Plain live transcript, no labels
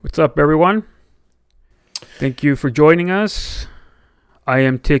What's up, everyone? Thank you for joining us. I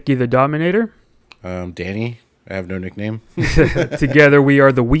am Tiki the Dominator. Danny. I have no nickname. Together we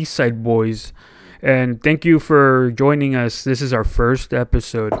are the West Side Boys. And thank you for joining us. This is our first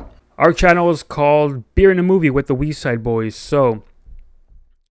episode. Our channel is called Beer in a Movie with the West Side Boys. So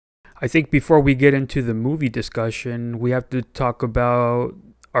I think before we get into the movie discussion, we have to talk about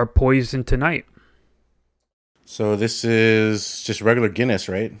our poison tonight. So this is just regular Guinness,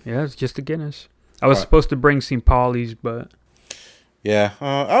 right? Yeah, it's just a Guinness. I was supposed to bring St. Pauli's, but... Yeah,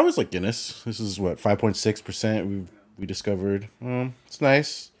 I always like Guinness. This is what, 5.6% we discovered. It's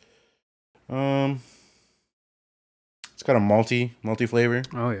nice. It's got a malty flavor.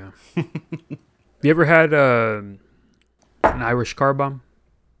 Oh, yeah. You ever had an Irish car bomb?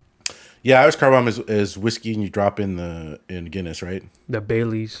 Yeah, Irish car bomb is whiskey and you drop in Guinness, right? The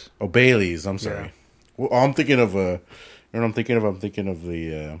Baileys. Oh, Bailey's. I'm sorry. Yeah. Well, I'm thinking of I'm thinking of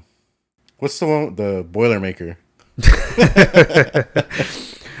the what's the one, the Boilermaker.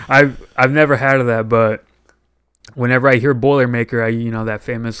 I've never had that, but whenever I hear Boilermaker, that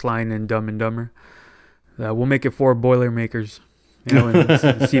famous line in Dumb and Dumber, we'll make it 4 Boilermakers. In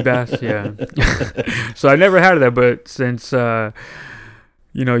Seabass, yeah. So I never had that, but since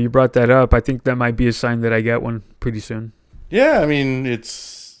you brought that up, I think that might be a sign that I get one pretty soon. Yeah, I mean,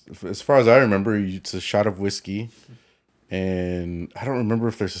 it's, as far as I remember, it's a shot of whiskey, and I don't remember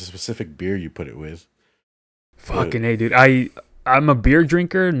if there's a specific beer you put it with. Fucking A, dude. I'm a beer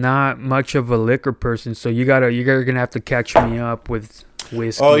drinker, not much of a liquor person, so you're gonna have to catch me up with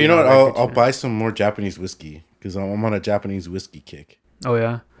whiskey. Oh, you know what? I'll buy some more Japanese whiskey because I'm on a Japanese whiskey kick. Oh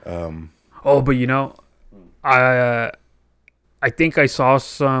yeah. But I think I saw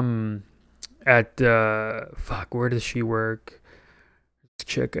some at where does she work?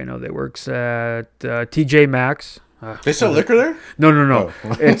 Chick I know that works at TJ Maxx. They sell liquor there? No.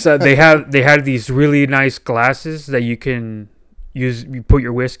 Oh. It's they had these really nice glasses that you can use. You put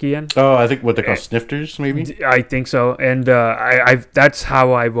your whiskey in. Oh, I think what they call snifters, maybe. I think so, and that's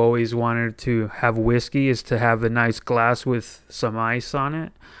how I've always wanted to have whiskey, is to have a nice glass with some ice on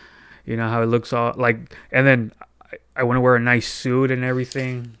it. You know how it looks all like, and then I want to wear a nice suit and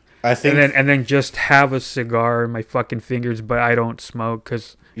everything. I think, and then just have a cigar in my fucking fingers, but I don't smoke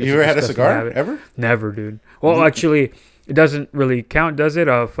because. You ever had a cigar ever? Never, dude. Well, actually, it doesn't really count, does it?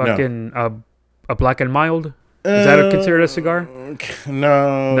 A Black and Mild. Is that considered a cigar?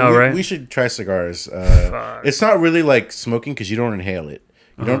 No, right? We should try cigars. It's not really like smoking because you don't inhale it.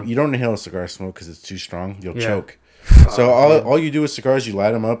 You don't inhale a cigar smoke because it's too strong. You'll choke. So all you do with cigars, you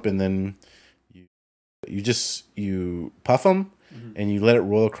light them up and then you puff them and you let it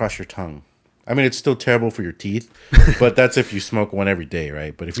roll across your tongue. I mean, it's still terrible for your teeth, but that's if you smoke one every day,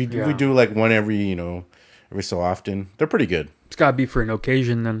 right? But if we do like one every so often, they're pretty good. It's got to be for an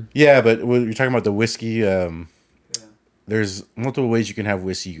occasion then. Yeah, but when you're talking about the whiskey, there's multiple ways you can have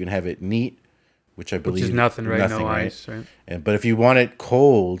whiskey. You can have it neat, which I believe is nothing, right? No ice, right? But if you want it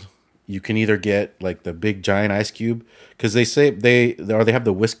cold, you can either get like the big giant ice cube, because they say they have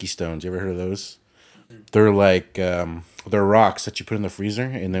the whiskey stones. You ever heard of those? They're like they're rocks that you put in the freezer,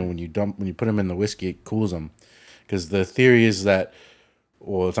 and then when you put them in the whiskey, it cools them. Because the theory is that,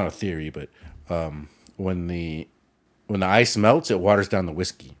 well, it's not a theory, but when the ice melts, it waters down the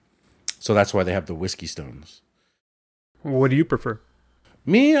whiskey. So that's why they have the whiskey stones. What do you prefer?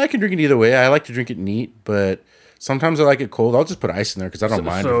 Me, I can drink it either way. I like to drink it neat, but sometimes I like it cold. I'll just put ice in there because I don't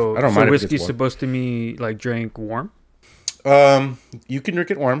mind. I don't mind. So whiskey's supposed to be like drink warm? You can drink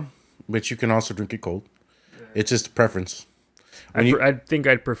it warm, but you can also drink it cold. It's just a preference. I think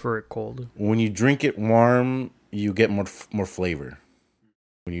I'd prefer it cold. When you drink it warm, you get more flavor.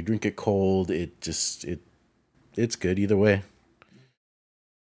 When you drink it cold, it's good either way.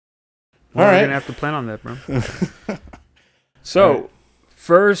 Well, all right, we're gonna have to plan on that, bro. So,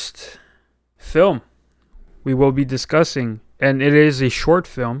 first film we will be discussing, and it is a short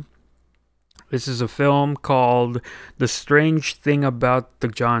film. This is a film called The Strange Thing About the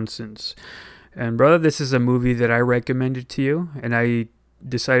Johnsons. And brother, this is a movie that I recommended to you, and I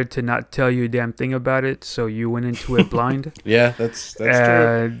decided to not tell you a damn thing about it, so you went into it blind. Yeah, that's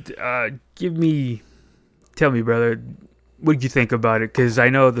true. Tell me, brother, what did you think about it? Because I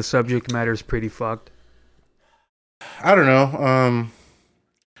know the subject matter is pretty fucked. I don't know.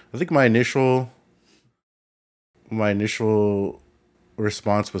 I think my initial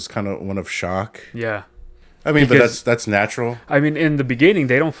response was kind of one of shock. Yeah. I mean, but that's natural. I mean, in the beginning,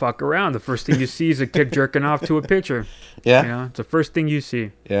 they don't fuck around. The first thing you see is a kid jerking off to a picture. Yeah. It's the first thing you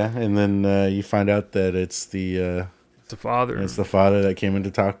see. Yeah, and then you find out that it's the father. It's the father that came in to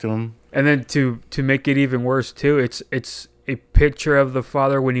talk to him. And then to make it even worse too, it's a picture of the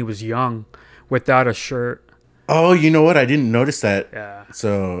father when he was young, without a shirt. Oh, you know what? I didn't notice that. Yeah.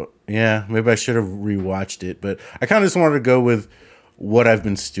 So yeah, maybe I should have rewatched it. But I kind of just wanted to go with what I've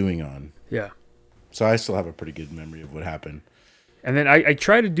been stewing on. Yeah. So I still have a pretty good memory of what happened. And then I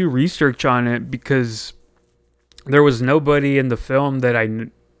tried to do research on it because there was nobody in the film that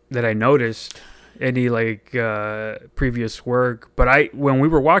I noticed any like previous work. But when we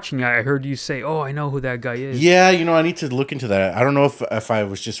were watching, I heard you say, "Oh, I know who that guy is." Yeah, I need to look into that. I don't know if I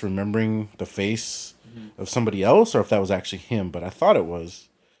was just remembering the face of somebody else or if that was actually him, but I thought it was.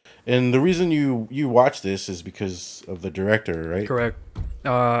 And the reason you watch this is because of the director, right? Correct.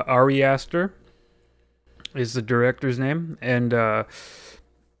 Ari Aster is the director's name, and the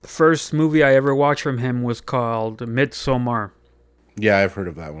first movie I ever watched from him was called Midsommar. Yeah, I've heard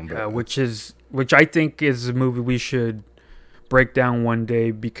of that one, but which I think is a movie we should break down one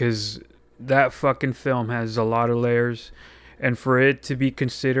day, because that fucking film has a lot of layers, and for it to be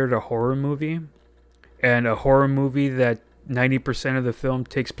considered a horror movie, and a horror movie that 90% of the film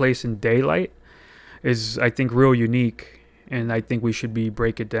takes place in daylight, is, I think, real unique. And I think we should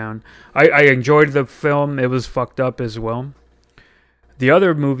break it down. I enjoyed the film. It was fucked up as well. The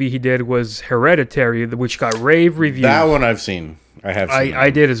other movie he did was Hereditary, which got rave reviews. That one I've seen. I have seen I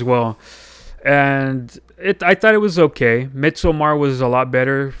did as well. And I thought it was okay. Midsommar was a lot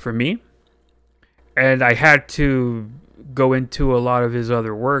better for me. And I had to go into a lot of his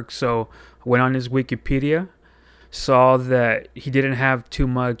other work. So I went on his Wikipedia, saw that he didn't have too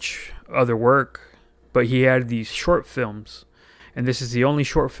much other work, but he had these short films, and this is the only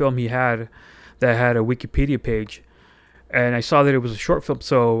short film he had that had a Wikipedia page. And I saw that it was a short film,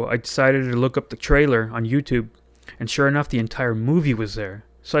 so I decided to look up the trailer on YouTube, and sure enough, the entire movie was there.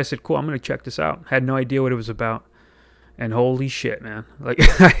 So I said, cool, I'm going to check this out. Had no idea what it was about, and holy shit, man. Like,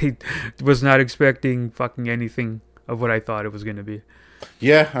 I was not expecting fucking anything of what I thought it was going to be.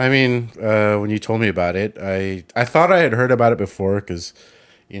 Yeah, I mean, when you told me about it, I thought I had heard about it before, because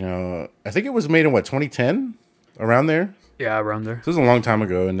I think it was made in 2010, around there. Yeah, around there. This was a long time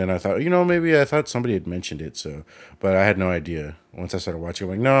ago, and then I thought, maybe I thought somebody had mentioned it, but I had no idea. Once I started watching,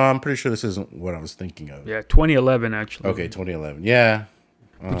 I'm like, no, I'm pretty sure this isn't what I was thinking of. Yeah, 2011 actually. Okay, 2011. Yeah.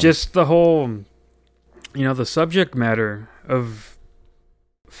 Just the whole, the subject matter of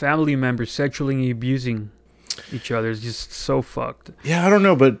family members sexually abusing each other is just so fucked. Yeah, I don't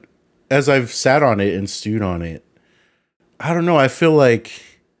know, but as I've sat on it and stewed on it, I don't know. I feel like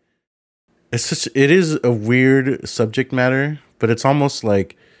it is a weird subject matter, but it's almost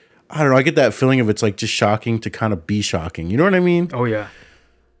like, I don't know, I get that feeling of it's like just shocking to kind of be shocking. You know what I mean? Oh yeah.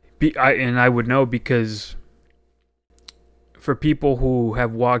 I would know, because for people who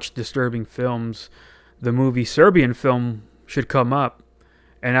have watched disturbing films, the movie Serbian Film should come up.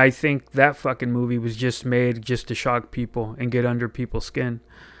 And I think that fucking movie was just made just to shock people and get under people's skin.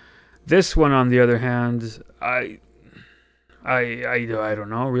 This one, on the other hand, I don't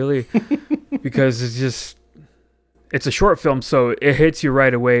know, really. Because it's a short film, so it hits you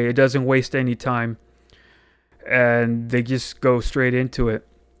right away. It doesn't waste any time, and they just go straight into it.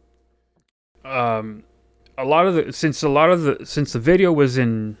 Since the video was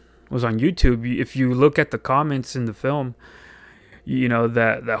on YouTube, if you look at the comments in the film,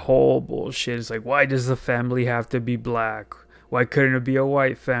 that whole bullshit is like, why does the family have to be black? Why couldn't it be a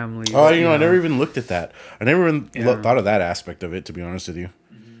white family? Oh, I never even looked at that. I never even thought of that aspect of it, to be honest with you.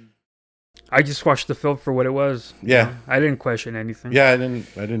 I just watched the film for what it was. Yeah. I didn't question anything. Yeah, I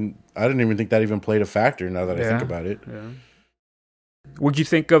didn't even think that even played a factor, now that I think about it. Yeah. What'd you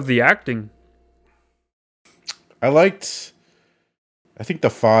think of the acting? I think the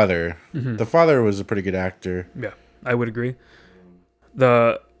father. Mm-hmm. The father was a pretty good actor. Yeah, I would agree.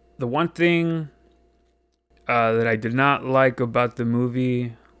 The one thing that I did not like about the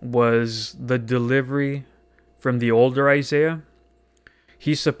movie was the delivery from the older Isaiah.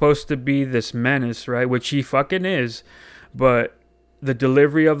 He's supposed to be this menace, right? Which he fucking is. But the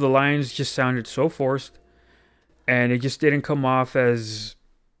delivery of the lines just sounded so forced. And it just didn't come off as,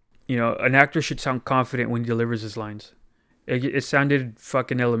 an actor should sound confident when he delivers his lines. It sounded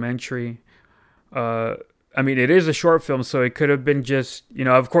fucking elementary. It is a short film, so it could have been just,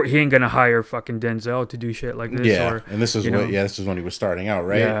 of course, he ain't gonna hire fucking Denzel to do shit like this. Yeah, and this is this is when he was starting out,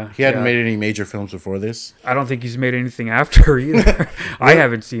 right? Yeah, he hadn't made any major films before this. I don't think he's made anything after either. I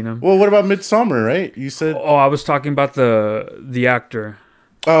haven't seen him. Well, what about Midsommar, right? You said. Oh, I was talking about the actor.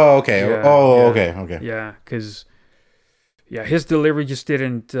 Oh, okay. Yeah, okay. Yeah, because his delivery just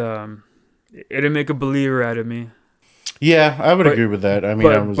didn't. It didn't make a believer out of me. Yeah, I would agree with that. I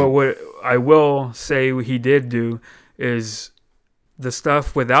mean, but what I will say he did do is the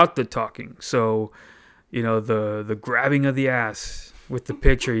stuff without the talking. So, the grabbing of the ass with the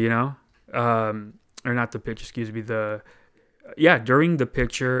picture, or not the picture, excuse me, during the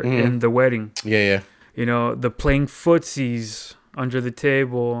picture in the wedding. Yeah. The playing footsies under the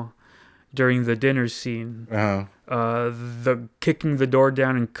table during the dinner scene. Uh-huh. The kicking the door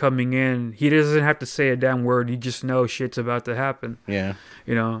down and coming in. He doesn't have to say a damn word. You just know shit's about to happen. Yeah.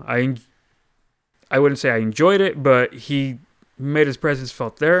 I wouldn't say I enjoyed it, but he made his presence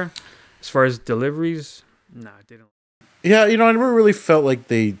felt there. As far as deliveries, nah, I didn't. Yeah, I never really felt like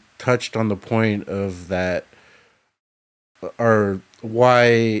they touched on the point of that, or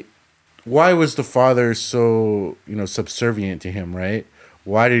why was the father so, subservient to him, right?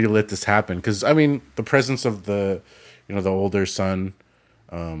 Why did he let this happen? Because, the presence of the older son,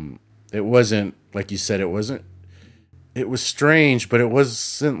 it wasn't, like you said, it was strange, but it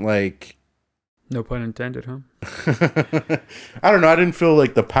wasn't like... No pun intended, huh? I don't know. I didn't feel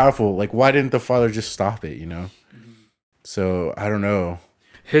like the powerful, like, why didn't the father just stop it, So, I don't know.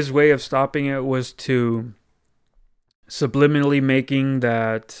 His way of stopping it was to subliminally making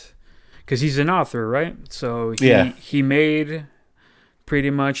that... Because he's an author, right? So he made... pretty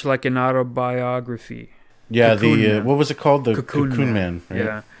much like an autobiography. Yeah, what was it called? The Cocoon Man. Right?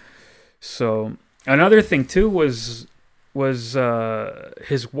 Yeah. So another thing too was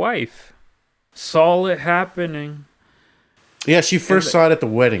his wife saw it happening. Yeah, she first saw it at the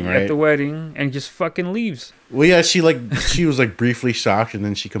wedding, right? At the wedding, and just fucking leaves. Well, yeah, she was like briefly shocked, and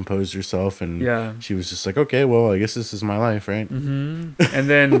then she composed herself, and she was just like, okay, well, I guess this is my life, right? Mm-hmm. And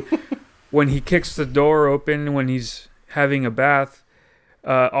then when he kicks the door open when he's having a bath.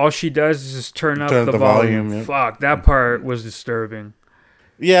 All she does is just turn up the volume. Yeah. Fuck, that part was disturbing.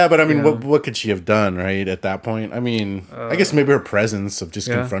 Yeah, but what could she have done, right, at that point? I guess maybe her presence of just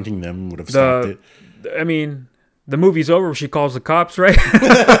confronting them would have stopped it. The movie's over. She calls the cops, right?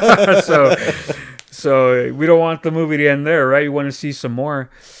 so we don't want the movie to end there, right? You want to see some more.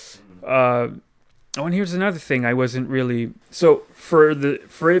 And here's another thing I wasn't really... So for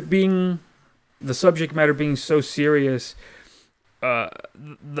it being... The subject matter being so serious...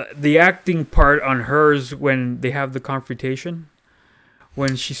 the acting part on hers when they have the confrontation,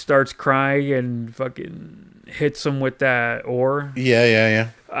 when she starts crying and fucking hits him with that oar. Yeah.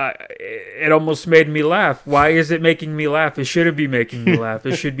 It almost made me laugh. Why is it making me laugh? It shouldn't be making me laugh.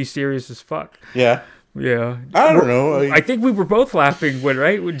 It should be serious as fuck. Yeah. Yeah. I don't know. I think we were both laughing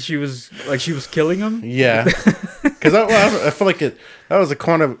when she was killing him. Yeah. Because I feel like that was a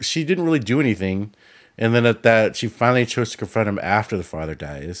kind of... She didn't really do anything. And then at that, she finally chose to confront him after the father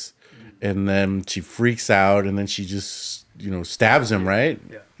dies. And then she freaks out, and then she just, stabs him, right?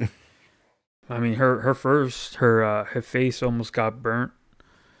 Yeah. Her face almost got burnt.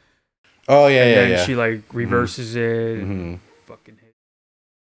 Oh, yeah, and yeah. then she, reverses it and fucking hit.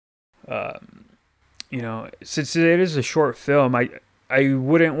 Since it is a short film, I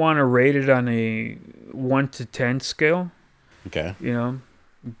wouldn't want to rate it on a 1 to 10 scale. Okay.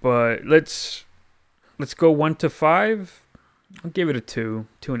 But let's go 1 to 5. I'll give it a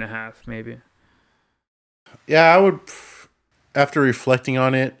 2.5, maybe. Yeah, I would. After reflecting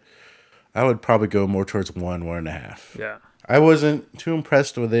on it, I would probably go more towards 1.5. Yeah. I wasn't too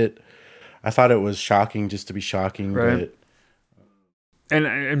impressed with it. I thought it was shocking just to be shocking, right. But...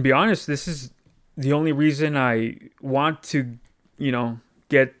 And be honest, this is the only reason I want to,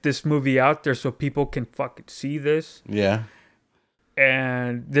 get this movie out there so people can fucking see this. Yeah.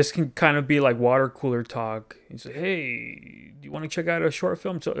 And this can kind of be like water cooler talk. You say, hey, do you want to check out a short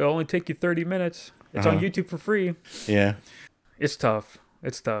film? So it'll only take you 30 minutes. It's on YouTube for free. Yeah. It's tough.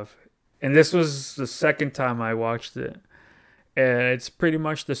 And this was the second time I watched it. And it's pretty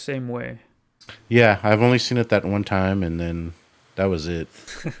much the same way. Yeah, I've only seen it that one time, and then that was it.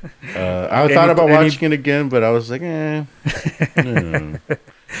 I thought about watching it again, but I was like,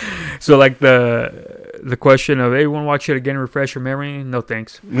 So like the question of, hey, you want to watch it again, refresh your memory? No,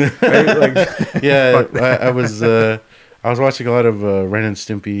 thanks. Right? Yeah, I was watching a lot of Ren and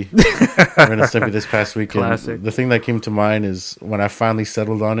Stimpy this past weekend. Classic. The thing that came to mind is when I finally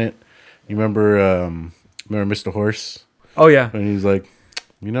settled on it. You remember Mr. Horse? Oh yeah. And he's like,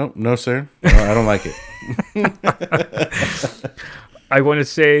 no, sir, no, I don't like it. I want to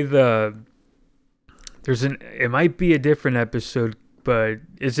say it might be a different episode, but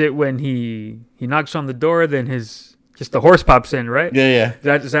is it when he knocks on the door, then the horse pops in, right? Yeah.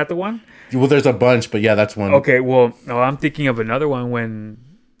 Is that the one? Well, there's a bunch, but yeah, that's one. Okay, well, no, I'm thinking of another one when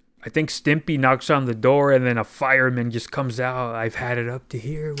I think Stimpy knocks on the door and then a fireman just comes out. I've had it up to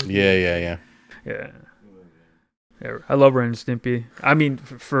here. Yeah. I love Ren and Stimpy. I mean,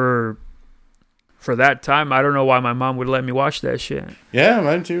 for for that time, I don't know why my mom would let me watch that shit. Yeah,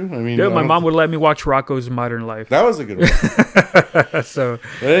 mine too. I mean, Dude, my mom would let me watch Rocko's Modern Life. That was a good one. So,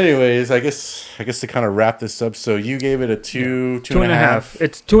 but anyways, I guess to kind of wrap this up. So you gave it a two and a half.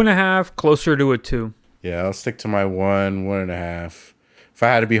 It's 2.5, closer to a 2. Yeah, I'll stick to my 1.5. If I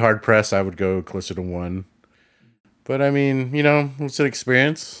had to be hard pressed, I would go closer to 1. But I mean, it's an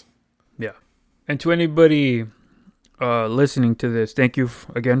experience. Yeah. And to anybody listening to this, thank you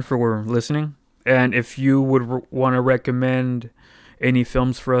again for listening. And if you would want to recommend any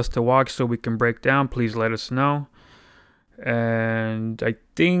films for us to watch so we can break down, please let us know. And I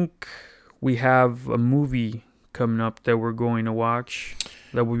think we have a movie coming up that we're going to watch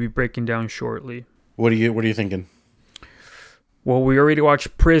that we'll be breaking down shortly. What are you thinking? Well, we already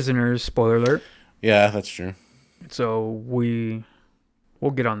watched Prisoners, spoiler alert. Yeah, that's true. So we'll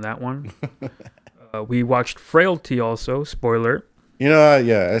get on that one. We watched Frailty also, spoiler.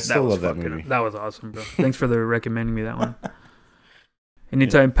 I still love that movie. That was awesome, bro. Thanks for recommending me that one.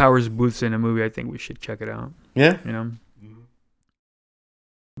 Anytime Powers Booth's in a movie, I think we should check it out. Yeah.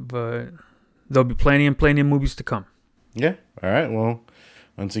 But there'll be plenty of movies to come. Yeah. All right. Well,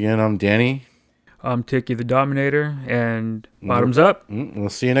 once again, I'm Danny. I'm Tiki the Dominator, and bottoms up. We'll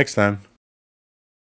see you next time.